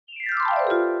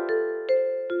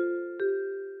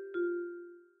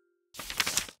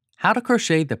How to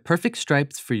crochet the perfect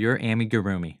stripes for your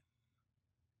amigurumi.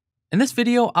 In this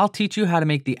video, I'll teach you how to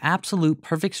make the absolute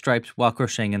perfect stripes while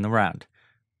crocheting in the round.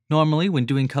 Normally, when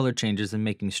doing color changes and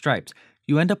making stripes,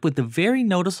 you end up with a very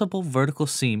noticeable vertical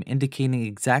seam indicating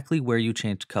exactly where you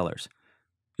changed colors.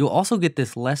 You'll also get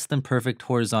this less than perfect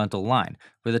horizontal line,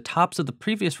 where the tops of the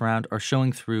previous round are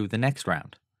showing through the next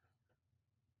round.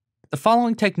 The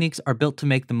following techniques are built to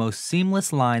make the most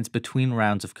seamless lines between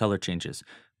rounds of color changes,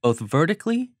 both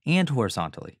vertically and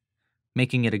horizontally,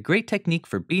 making it a great technique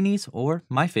for beanies or,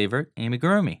 my favorite,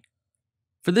 amigurumi.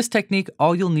 For this technique,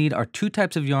 all you'll need are 2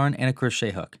 types of yarn and a crochet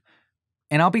hook.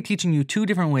 And I'll be teaching you 2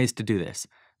 different ways to do this.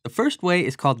 The first way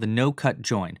is called the no-cut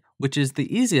join, which is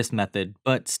the easiest method,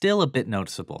 but still a bit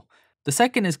noticeable. The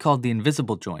second is called the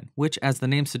invisible join, which, as the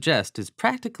name suggests, is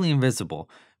practically invisible,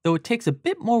 though it takes a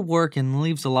bit more work and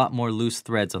leaves a lot more loose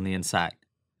threads on the inside.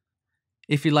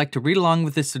 If you'd like to read along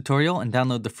with this tutorial and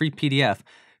download the free PDF,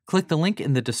 click the link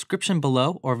in the description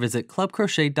below or visit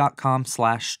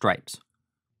clubcrochet.com/stripes.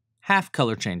 Half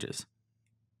color changes.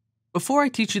 Before I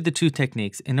teach you the 2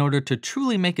 techniques, in order to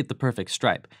truly make it the perfect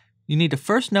stripe, you need to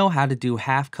first know how to do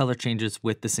half color changes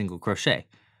with the single crochet.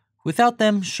 Without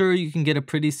them, sure, you can get a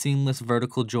pretty seamless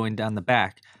vertical join down the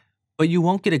back, but you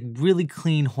won't get a really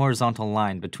clean horizontal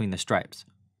line between the stripes.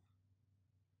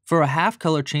 For a half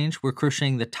color change, we're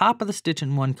crocheting the top of the stitch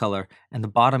in one color and the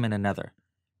bottom in another.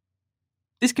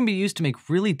 This can be used to make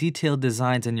really detailed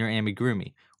designs in your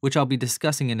amigurumi, which I'll be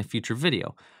discussing in a future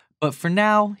video, but for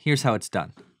now, here's how it's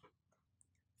done.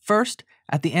 First,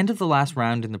 at the end of the last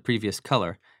round in the previous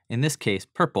color, in this case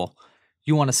purple,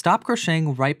 you want to stop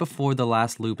crocheting right before the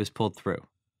last loop is pulled through.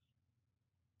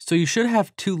 So you should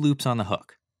have 2 loops on the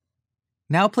hook.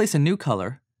 Now place a new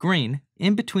color, green,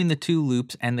 in between the 2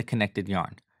 loops and the connected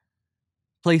yarn.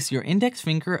 Place your index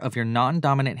finger of your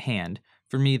non-dominant hand,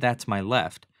 for me that's my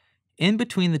left, in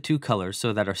between the 2 colors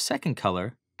so that our second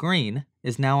color, green,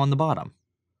 is now on the bottom.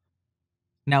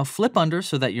 Now flip under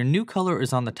so that your new color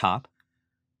is on the top,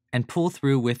 and pull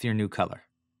through with your new color.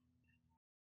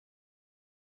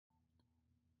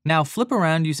 Now flip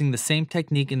around using the same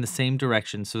technique in the same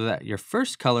direction so that your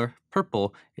first color,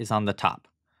 purple, is on the top.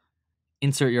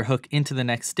 Insert your hook into the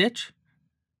next stitch,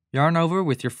 yarn over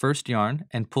with your first yarn,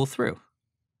 and pull through.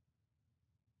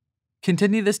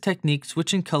 Continue this technique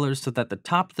switching colors so that the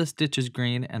top of the stitch is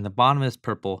green and the bottom is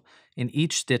purple in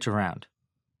each stitch around.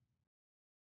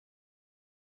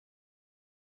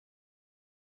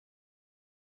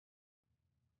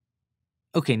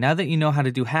 Okay, now that you know how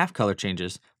to do half color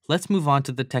changes, let's move on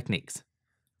to the techniques.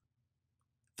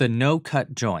 The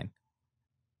no-cut join.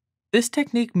 This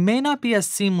technique may not be as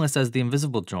seamless as the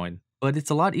invisible join, but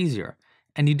it's a lot easier,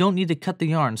 and you don't need to cut the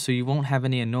yarn so you won't have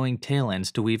any annoying tail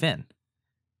ends to weave in.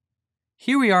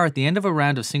 Here we are at the end of a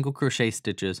round of single crochet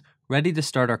stitches, ready to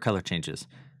start our color changes.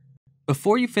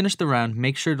 Before you finish the round,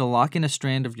 make sure to lock in a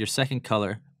strand of your second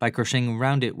color by crocheting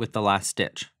around it with the last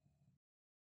stitch.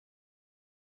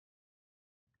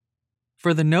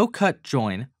 For the no-cut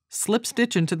join, slip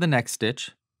stitch into the next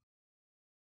stitch.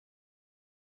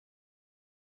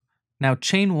 Now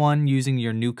chain 1 using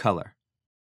your new color.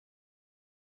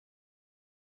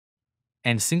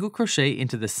 And single crochet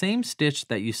into the same stitch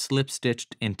that you slip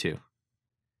stitched into.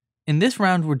 In this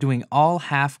round, we're doing all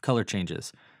half color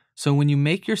changes, so when you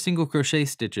make your single crochet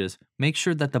stitches, make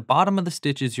sure that the bottom of the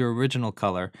stitch is your original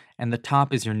color and the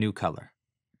top is your new color.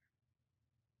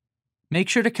 Make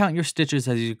sure to count your stitches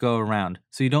as you go around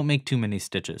so you don't make too many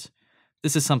stitches.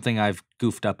 This is something I've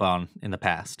goofed up on in the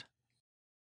past.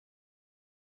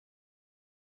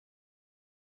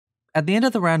 At the end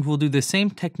of the round, we'll do the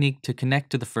same technique to connect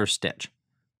to the first stitch.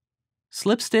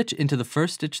 Slip stitch into the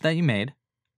first stitch that you made.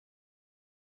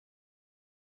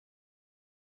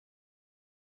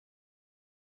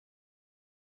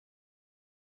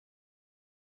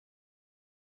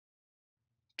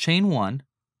 Chain 1,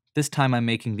 this time I'm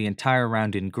making the entire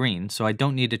round in green so I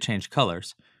don't need to change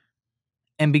colors,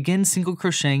 and begin single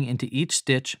crocheting into each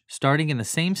stitch starting in the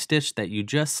same stitch that you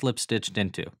just slip stitched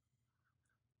into.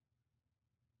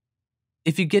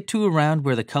 If you get to a round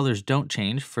where the colors don't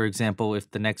change, for example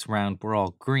if the next round were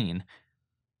all green,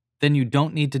 then you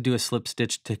don't need to do a slip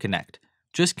stitch to connect.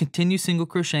 Just continue single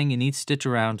crocheting in each stitch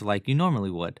around like you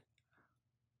normally would.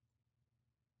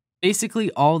 Basically,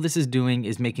 all this is doing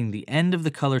is making the end of the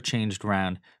color changed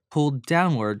round pulled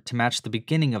downward to match the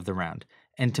beginning of the round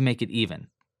and to make it even.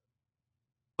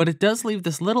 But it does leave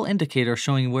this little indicator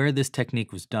showing where this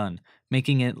technique was done,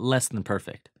 making it less than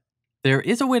perfect. There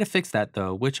is a way to fix that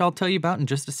though, which I'll tell you about in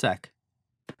just a sec.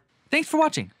 Thanks for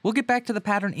watching. We'll get back to the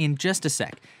pattern in just a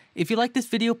sec. If you like this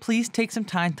video, please take some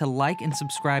time to like and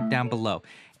subscribe down below.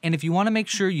 And if you want to make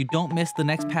sure you don't miss the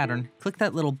next pattern, click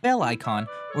that little bell icon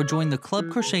or join the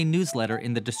Club Crochet newsletter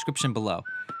in the description below.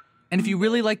 And if you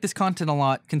really like this content a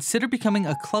lot, consider becoming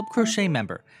a Club Crochet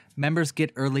member. Members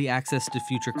get early access to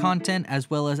future content as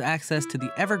well as access to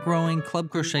the ever-growing Club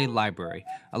Crochet library,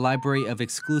 a library of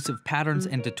exclusive patterns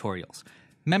and tutorials.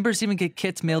 Members even get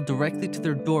kits mailed directly to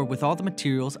their door with all the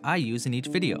materials I use in each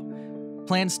video.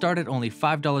 Plans start at only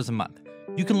 $5 a month.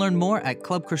 You can learn more at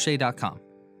clubcrochet.com.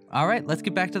 Alright, let's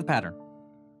get back to the pattern.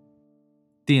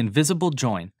 The invisible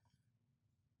join.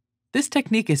 This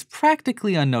technique is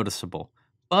practically unnoticeable,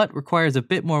 but requires a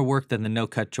bit more work than the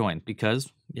no-cut join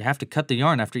because you have to cut the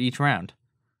yarn after each round.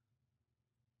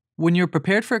 When you're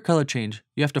prepared for a color change,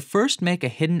 you have to first make a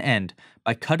hidden end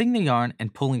by cutting the yarn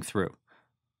and pulling through.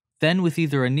 Then with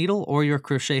either a needle or your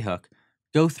crochet hook,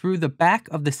 go through the back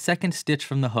of the second stitch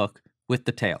from the hook with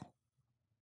the tail.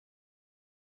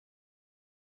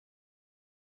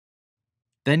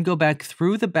 Then go back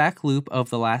through the back loop of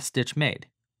the last stitch made.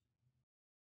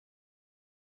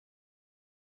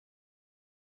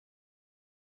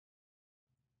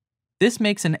 This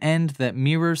makes an end that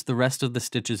mirrors the rest of the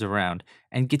stitches around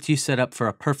and gets you set up for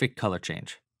a perfect color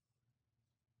change.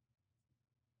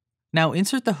 Now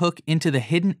insert the hook into the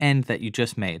hidden end that you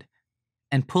just made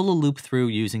and pull a loop through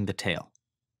using the tail.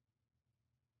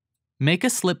 Make a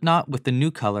slip knot with the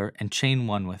new color and chain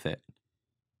one with it.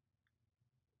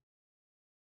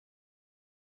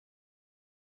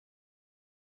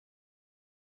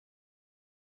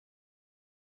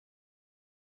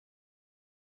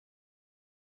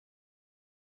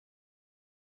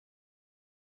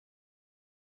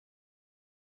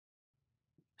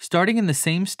 Starting in the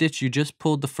same stitch you just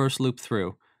pulled the first loop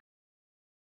through,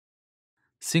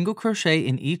 single crochet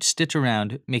in each stitch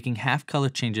around, making half color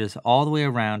changes all the way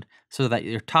around so that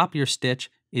your top of your stitch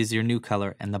is your new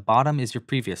color and the bottom is your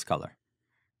previous color.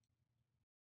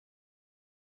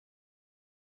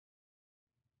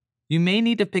 You may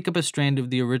need to pick up a strand of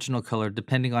the original color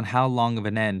depending on how long of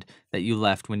an end that you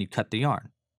left when you cut the yarn.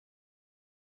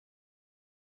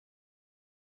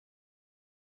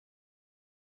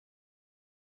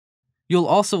 You'll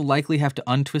also likely have to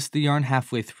untwist the yarn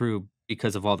halfway through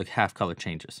because of all the half color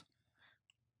changes.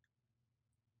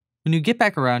 When you get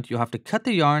back around, you'll have to cut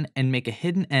the yarn and make a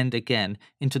hidden end again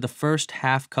into the first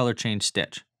half color change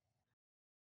stitch.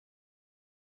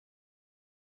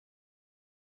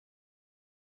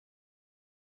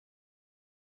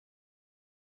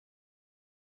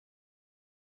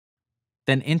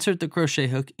 Then insert the crochet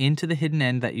hook into the hidden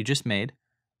end that you just made,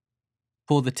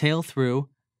 pull the tail through,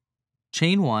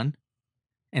 chain one,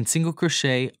 and single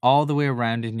crochet all the way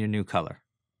around in your new color.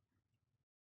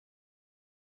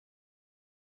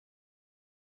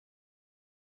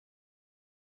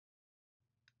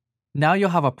 Now you'll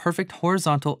have a perfect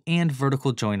horizontal and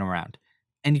vertical join around,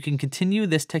 and you can continue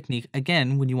this technique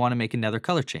again when you want to make another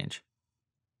color change.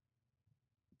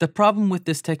 The problem with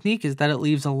this technique is that it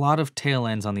leaves a lot of tail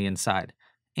ends on the inside,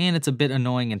 and it's a bit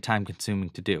annoying and time consuming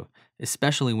to do,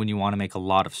 especially when you want to make a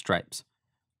lot of stripes.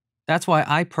 That's why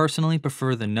I personally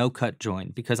prefer the no-cut join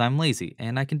because I'm lazy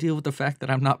and I can deal with the fact that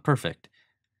I'm not perfect.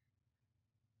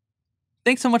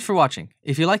 Thanks so much for watching.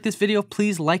 If you like this video,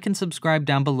 please like and subscribe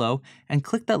down below and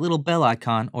click that little bell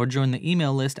icon or join the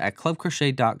email list at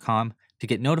clubcrochet.com to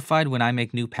get notified when I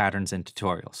make new patterns and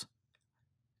tutorials.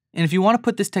 And if you want to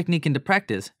put this technique into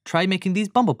practice, try making these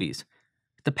bumblebees.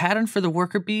 The pattern for the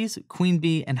worker bees, queen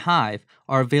bee, and hive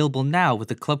are available now with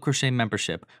the Club Crochet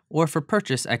membership or for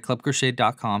purchase at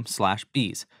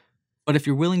clubcrochet.com/bees. But if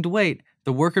you're willing to wait,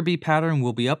 the worker bee pattern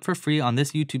will be up for free on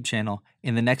this YouTube channel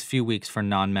in the next few weeks for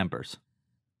non-members.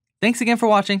 Thanks again for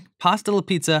watching, pasta la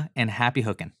pizza, and happy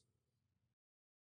hooking!